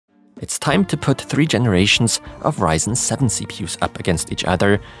It's time to put 3 generations of Ryzen 7 CPUs up against each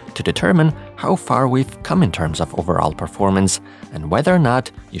other to determine how far we've come in terms of overall performance and whether or not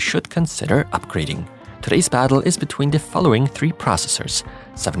you should consider upgrading. Today's battle is between the following 3 processors: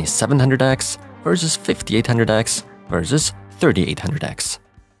 7700X versus 5800X versus 3800X.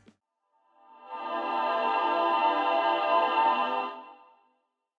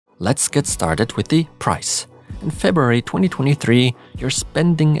 Let's get started with the price. In February 2023, you're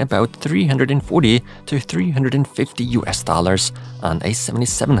spending about $340 to $350 on a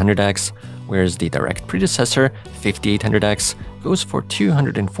 7700X, whereas the direct predecessor, 5800X, goes for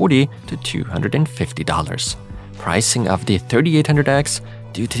 $240 to $250. Pricing of the 3800X,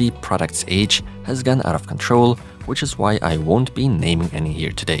 due to the product's age, has gone out of control, which is why I won't be naming any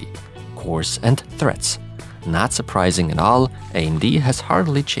here today. Cores and threads. Not surprising at all, AMD has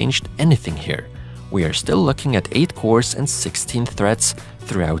hardly changed anything here. We are still looking at 8 cores and 16 threads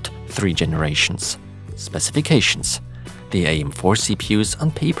throughout 3 generations. Specifications. The AM4 CPUs,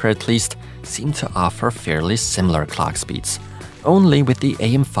 on paper at least, seem to offer fairly similar clock speeds. Only with the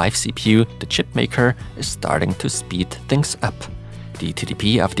AM5 CPU, the chipmaker is starting to speed things up. The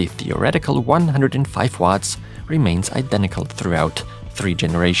TDP of the theoretical 105 watts remains identical throughout 3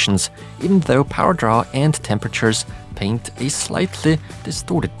 generations, even though power draw and temperatures paint a slightly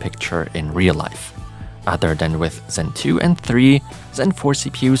distorted picture in real life. Other than with Zen 2 and 3, Zen 4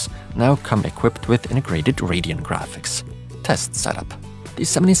 CPUs now come equipped with integrated Radeon graphics. Test setup. The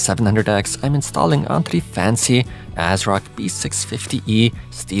 7700X I'm installing onto the fancy ASRock B650E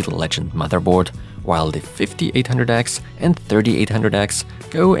Steel Legend motherboard, while the 5800X and 3800X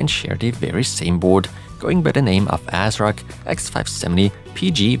go and share the very same board, going by the name of ASRock X570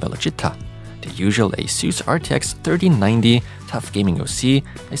 PG Velocita. The usual ASUS RTX 3090 Tough Gaming OC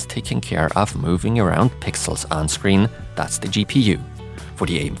is taking care of moving around pixels on screen, that's the GPU. For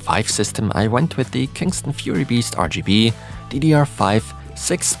the AM5 system, I went with the Kingston Fury Beast RGB, DDR5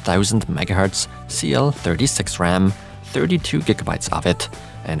 6000 MHz CL36 RAM, 32GB of it,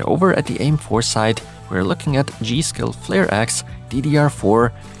 and over at the AM4 side, we're looking at G-Skill Flare X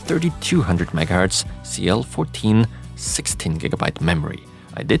DDR4 3200 MHz CL14 16GB memory.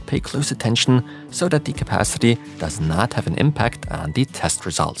 I did pay close attention so that the capacity does not have an impact on the test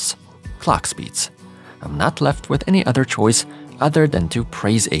results. Clock speeds. I'm not left with any other choice other than to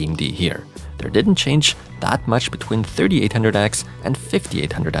praise AMD here. There didn't change that much between 3800X and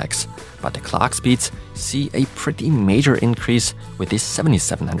 5800X, but the clock speeds see a pretty major increase with the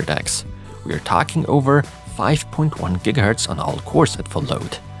 7700X. We are talking over 5.1 GHz on all cores at full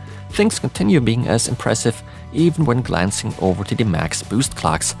load. Things continue being as impressive even when glancing over to the max boost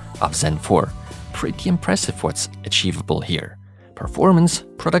clocks of Zen 4. Pretty impressive what's achievable here. Performance,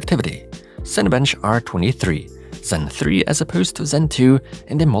 productivity. Cinebench R23. Zen 3 as opposed to Zen 2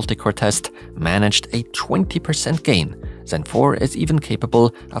 in the multicore test managed a 20% gain. Zen 4 is even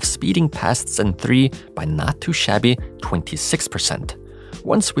capable of speeding past Zen 3 by not too shabby 26%.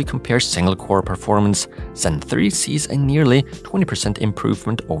 Once we compare single-core performance, Zen 3 sees a nearly 20%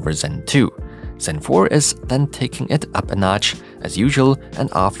 improvement over Zen 2. Zen 4 is then taking it up a notch as usual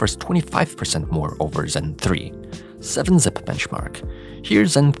and offers 25% more over Zen 3. 7-zip benchmark. Here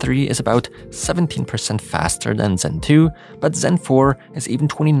Zen 3 is about 17% faster than Zen 2, but Zen 4 is even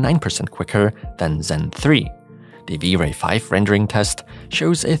 29% quicker than Zen 3. The V-Ray 5 rendering test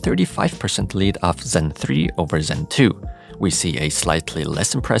shows a 35% lead of Zen 3 over Zen 2. We see a slightly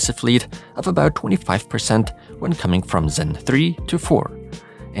less impressive lead of about 25% when coming from Zen 3 to 4.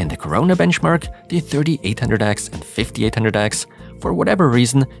 In the Corona benchmark, the 3800X and 5800X, for whatever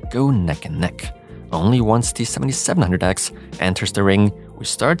reason, go neck and neck. Only once the 7700X enters the ring, we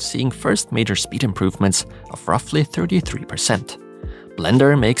start seeing first major speed improvements of roughly 33%.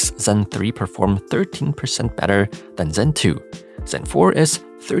 Blender makes Zen 3 perform 13% better than Zen 2. Zen 4 is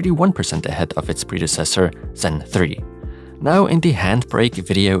 31% ahead of its predecessor, Zen 3. Now in the Handbrake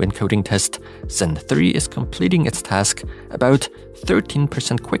video encoding test, Zen 3 is completing its task about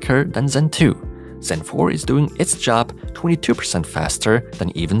 13% quicker than Zen 2. Zen 4 is doing its job 22% faster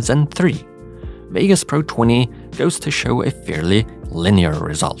than even Zen 3. Vegas Pro 20 goes to show a fairly linear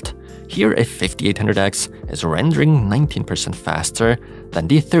result. Here a 5800X is rendering 19% faster than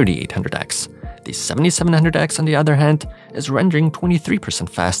the 3800X. The 7700X on the other hand is rendering 23%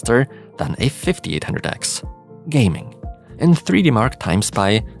 faster than a 5800X. Gaming. In 3D Mark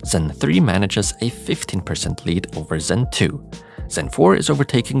TimeSpy, Zen 3 manages a 15% lead over Zen 2. Zen 4 is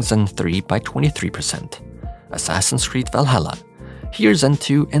overtaking Zen 3 by 23%. Assassin's Creed Valhalla. Here Zen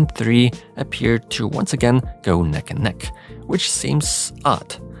 2 and 3 appear to once again go neck and neck, which seems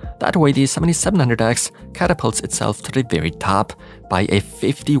odd. That way the 7700X catapults itself to the very top by a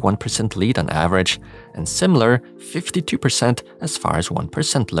 51% lead on average, and similar 52% as far as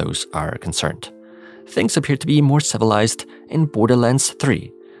 1% lows are concerned. Things appear to be more civilized in Borderlands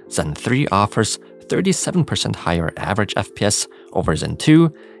 3. Zen 3 offers 37% higher average FPS over Zen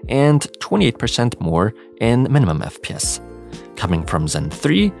 2 and 28% more in minimum FPS. Coming from Zen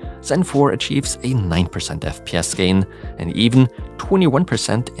 3, Zen 4 achieves a 9% FPS gain and even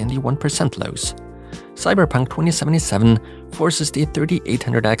 21% in the 1% lows. Cyberpunk 2077 forces the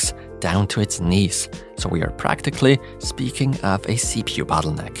 3800X down to its knees, so we are practically speaking of a CPU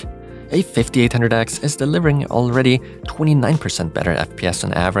bottleneck. A 5800X is delivering already 29% better FPS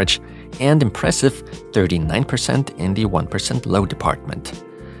on average and impressive 39% in the 1% low department.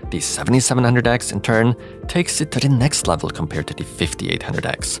 The 7700X in turn takes it to the next level compared to the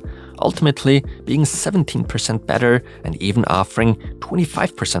 5800X, ultimately being 17% better and even offering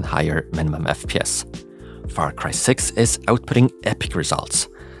 25% higher minimum FPS. Far Cry 6 is outputting epic results.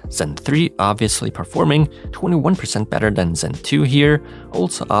 Zen 3 obviously performing 21% better than Zen 2 here,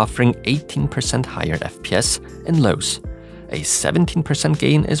 also offering 18% higher FPS in lows. A 17%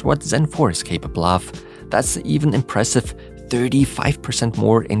 gain is what Zen 4 is capable of. That's even impressive 35%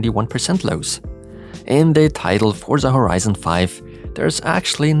 more in the 1% lows. In the title Forza Horizon 5, there's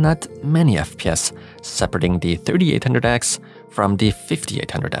actually not many FPS separating the 3800X from the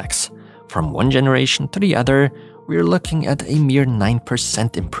 5800X. From one generation to the other, we're looking at a mere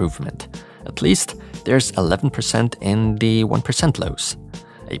 9% improvement. At least, there's 11% in the 1% lows.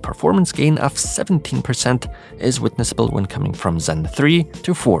 A performance gain of 17% is witnessable when coming from Zen 3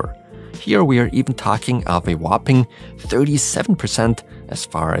 to 4. Here we are even talking of a whopping 37% as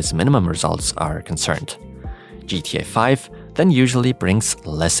far as minimum results are concerned. GTA 5 then usually brings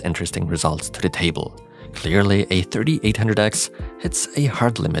less interesting results to the table. Clearly, a 3800X hits a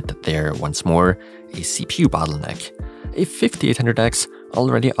hard limit there once more, a CPU bottleneck. A 5800X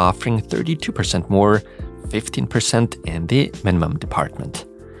already offering 32% more, 15% in the minimum department.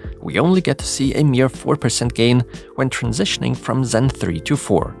 We only get to see a mere 4% gain when transitioning from Zen 3 to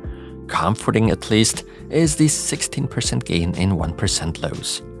 4. Comforting at least is the 16% gain in 1%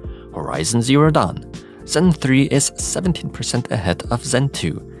 lows. Horizon Zero Dawn. Zen 3 is 17% ahead of Zen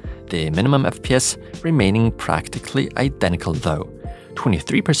 2. The minimum FPS remaining practically identical though.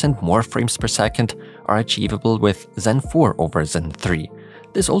 23% more frames per second are achievable with Zen 4 over Zen 3.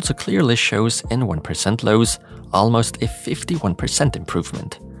 This also clearly shows in 1% lows almost a 51%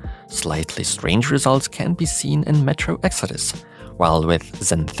 improvement. Slightly strange results can be seen in Metro Exodus. While with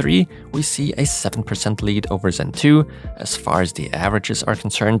Zen 3, we see a 7% lead over Zen 2 as far as the averages are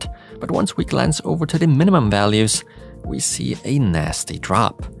concerned, but once we glance over to the minimum values, we see a nasty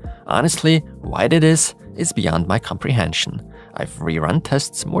drop. Honestly, why that is beyond my comprehension. I've rerun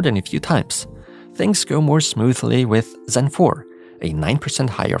tests more than a few times. Things go more smoothly with Zen 4, a 9%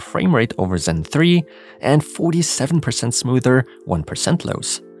 higher frame rate over Zen 3, and 47% smoother 1%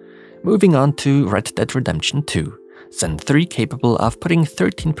 lows. Moving on to Red Dead Redemption 2. Zen 3 capable of putting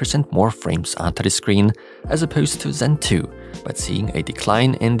 13% more frames onto the screen as opposed to Zen 2, but seeing a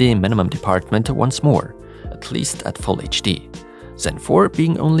decline in the minimum department once more, at least at full HD. Zen 4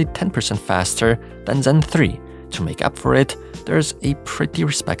 being only 10% faster than Zen 3. To make up for it, there's a pretty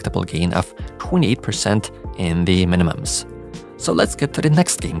respectable gain of 28% in the minimums. So let's get to the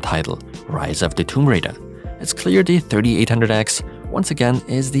next game title, Rise of the Tomb Raider. It's clear the 3800X once again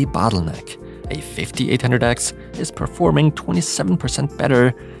is the bottleneck. A 5800X is performing 27%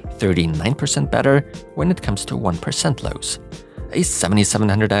 better, 39% better when it comes to 1% lows. A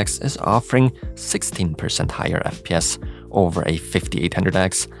 7700X is offering 16% higher FPS over a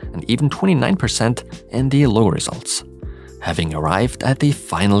 5800X and even 29% in the low results. Having arrived at the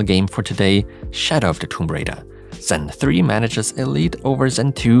final game for today, Shadow of the Tomb Raider, Zen 3 manages a lead over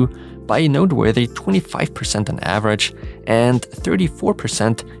Zen 2 by a noteworthy 25% on average and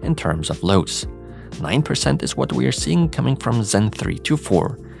 34% in terms of lows. 9% is what we are seeing coming from Zen 3 to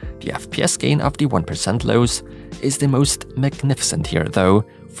 4. The FPS gain of the 1% lows is the most magnificent here though,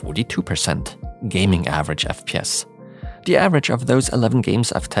 42% gaming average FPS. The average of those 11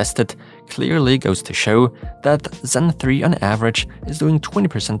 games I've tested clearly goes to show that Zen 3 on average is doing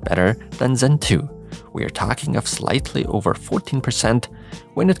 20% better than Zen 2. We are talking of slightly over 14%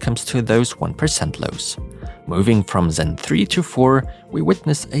 when it comes to those 1% lows. Moving from Zen 3 to 4, we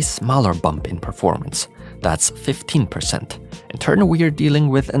witness a smaller bump in performance. That's 15%. In turn, we are dealing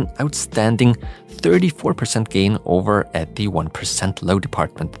with an outstanding 34% gain over at the 1% low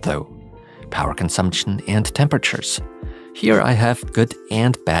department though. Power consumption and temperatures. Here I have good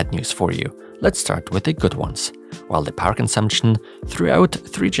and bad news for you. Let's start with the good ones. While the power consumption throughout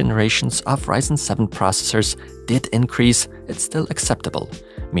 3 generations of Ryzen 7 processors did increase, it's still acceptable,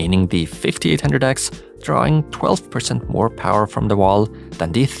 meaning the 5800X drawing 12% more power from the wall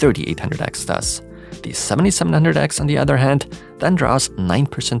than the 3800X does. The 7700X, on the other hand, then draws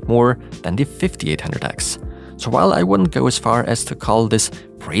 9% more than the 5800X. So while I wouldn't go as far as to call this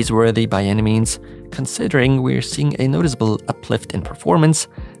praiseworthy by any means, considering we're seeing a noticeable uplift in performance,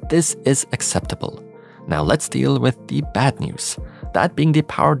 this is acceptable. Now let's deal with the bad news, that being the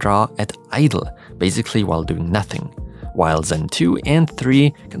power draw at idle, basically while doing nothing. While Zen 2 and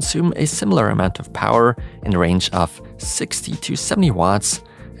 3 consume a similar amount of power in the range of 60 to 70 watts,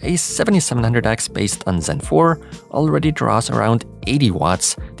 a 7700X based on Zen 4 already draws around 80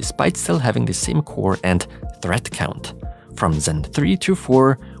 watts despite still having the same core and thread count. From Zen 3 to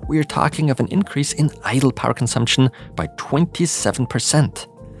 4, we are talking of an increase in idle power consumption by 27%.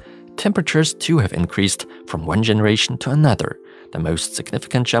 Temperatures too have increased from one generation to another, the most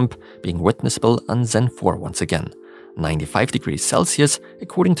significant jump being witnessable on Zen 4 once again. 95 degrees Celsius,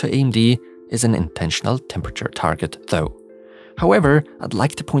 according to AMD, is an intentional temperature target though. However, I'd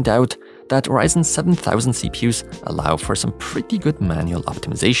like to point out that Ryzen 7000 CPUs allow for some pretty good manual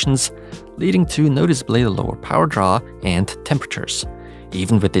optimizations, leading to noticeably lower power draw and temperatures.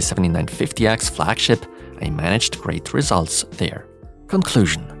 Even with the 7950X flagship, I managed great results there.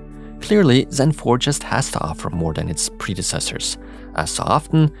 Conclusion. Clearly, Zen 4 just has to offer more than its predecessors. As so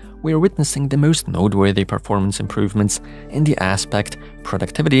often, we are witnessing the most noteworthy performance improvements in the aspect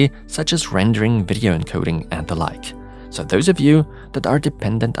productivity, such as rendering, video encoding, and the like. So those of you that are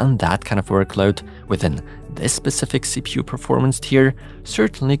dependent on that kind of workload within this specific CPU performance tier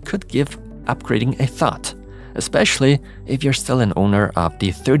certainly could give upgrading a thought, especially if you're still an owner of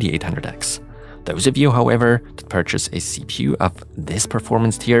the 3800X. Those of you, however, that purchase a CPU of this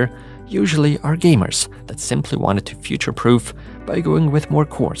performance tier usually are gamers that simply wanted to future-proof by going with more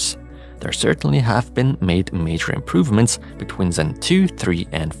cores. There certainly have been made major improvements between Zen 2, 3,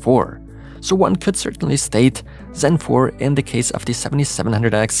 and 4. So one could certainly state Zen 4, in the case of the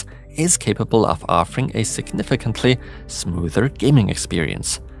 7700X, is capable of offering a significantly smoother gaming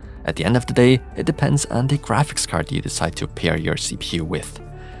experience. At the end of the day, it depends on the graphics card you decide to pair your CPU with.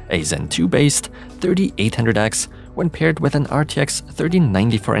 A Zen 2-based 3800X, when paired with an RTX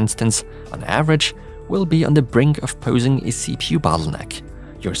 3090 for instance, on average, will be on the brink of posing a CPU bottleneck.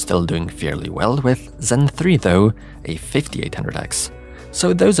 You're still doing fairly well with Zen 3 though, a 5800X.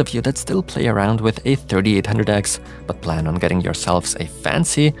 So those of you that still play around with a 3800X but plan on getting yourselves a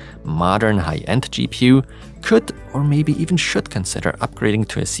fancy, modern high-end GPU could or maybe even should consider upgrading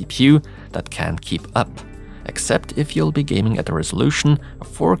to a CPU that can keep up, except if you'll be gaming at a resolution of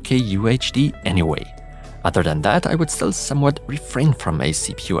 4K UHD anyway. Other than that, I would still somewhat refrain from a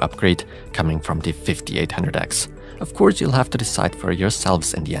CPU upgrade coming from the 5800X. Of course, you'll have to decide for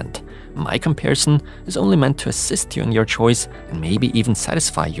yourselves in the end. My comparison is only meant to assist you in your choice and maybe even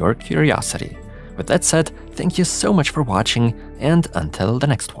satisfy your curiosity. With that said, thank you so much for watching, and until the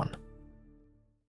next one.